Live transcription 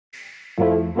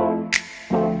Mom?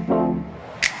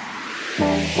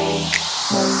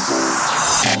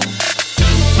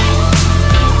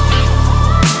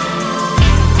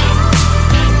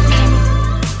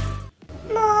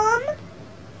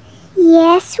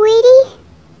 Yes, sweetie?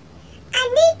 I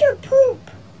need to poop.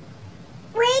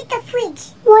 Where's the fridge?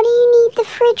 What do you need the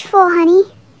fridge for, honey?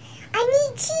 I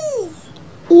need cheese.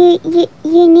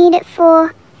 You need it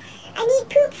for I need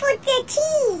poop for the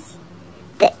cheese.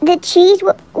 the cheese?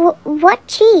 What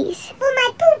cheese? For my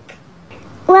poop.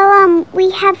 Well, we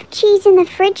have cheese in the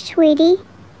fridge, sweetie.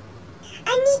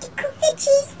 I need to cook the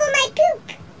cheese for my poop.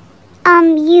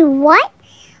 You what?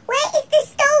 Where is the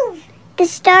stove? The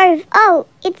stove. Oh,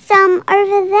 it's,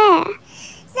 over there.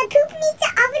 The poop needs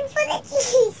an oven for the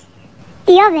cheese.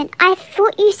 The oven? I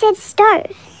thought you said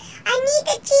stove. I need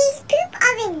the cheese poop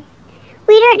oven.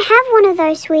 We don't have one of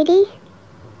those, sweetie.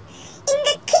 In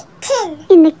the kitchen.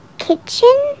 In the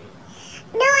kitchen?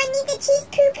 No, I need the cheese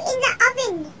poop in the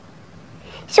oven.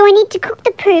 So I need to cook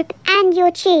the poop and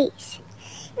your cheese.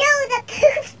 No, the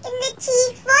poop in the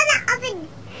cheese for the oven.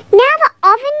 Now the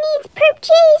oven needs poop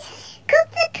cheese? Cook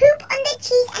the poop on the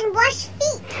cheese and wash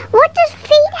feet. What does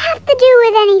feet have to do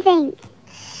with anything?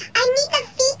 I need the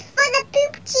feet for the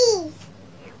poop cheese.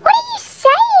 What are you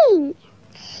saying?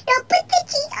 Now put the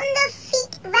cheese on the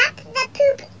feet, wrap the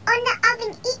poop on the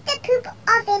oven, eat the poop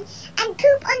oven, and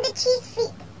poop on the cheese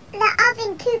feet. The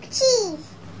oven poop cheese.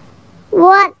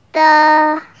 What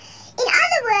the... In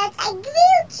other words, a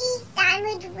grilled cheese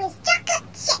sandwich with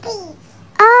chocolate chippies.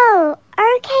 Oh,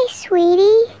 okay,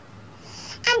 sweetie.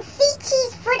 And feet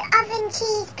cheese, foot oven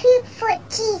cheese, poop foot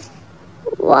cheese.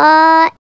 What?